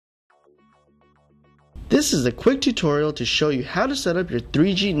This is a quick tutorial to show you how to set up your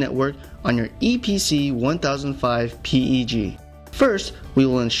 3G network on your EPC 1005 PEG. First, we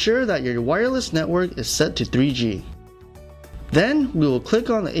will ensure that your wireless network is set to 3G. Then, we will click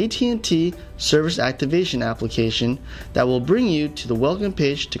on the AT&T Service Activation application that will bring you to the welcome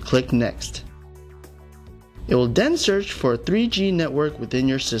page to click Next. It will then search for a 3G network within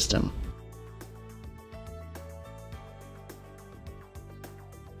your system.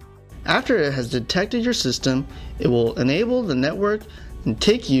 After it has detected your system, it will enable the network and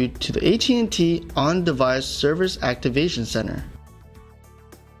take you to the AT&T On-Device Service Activation Center.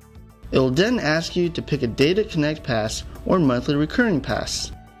 It will then ask you to pick a Data Connect Pass or monthly recurring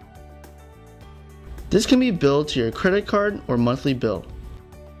pass. This can be billed to your credit card or monthly bill.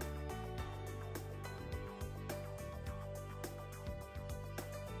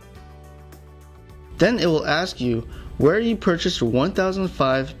 Then it will ask you where you purchased your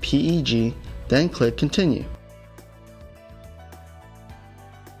 1005 PEG, then click Continue.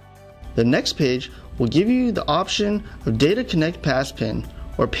 The next page will give you the option of Data Connect Pass PIN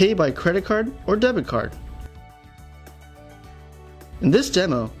or pay by credit card or debit card. In this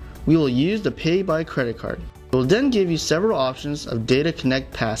demo, we will use the pay by credit card. It will then give you several options of Data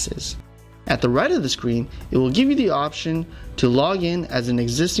Connect passes. At the right of the screen, it will give you the option to log in as an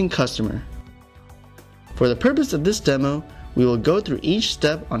existing customer. For the purpose of this demo, we will go through each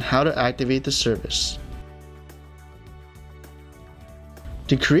step on how to activate the service.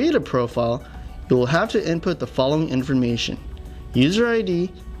 To create a profile, you will have to input the following information: user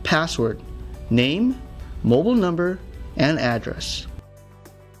ID, password, name, mobile number, and address.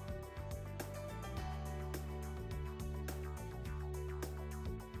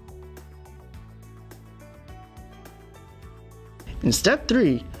 In step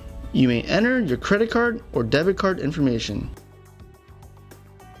 3, you may enter your credit card or debit card information.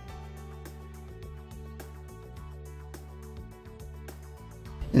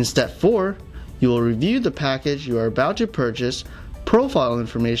 In step 4, you will review the package you are about to purchase, profile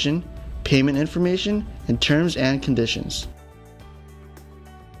information, payment information, and terms and conditions.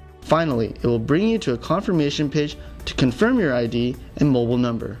 Finally, it will bring you to a confirmation page to confirm your ID and mobile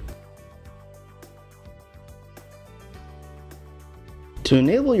number. To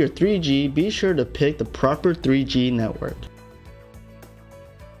enable your 3G, be sure to pick the proper 3G network.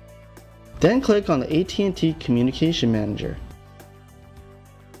 Then click on the AT&T Communication Manager.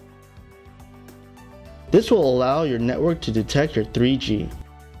 This will allow your network to detect your 3G.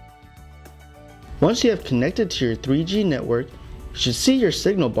 Once you have connected to your 3G network, you should see your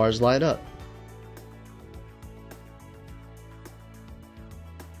signal bars light up.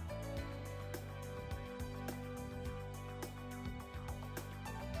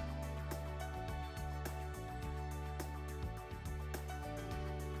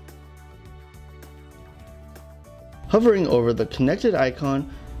 Hovering over the connected icon,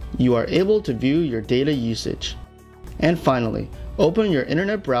 you are able to view your data usage. And finally, open your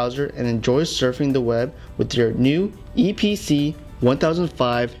internet browser and enjoy surfing the web with your new EPC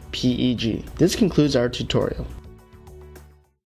 1005 PEG. This concludes our tutorial.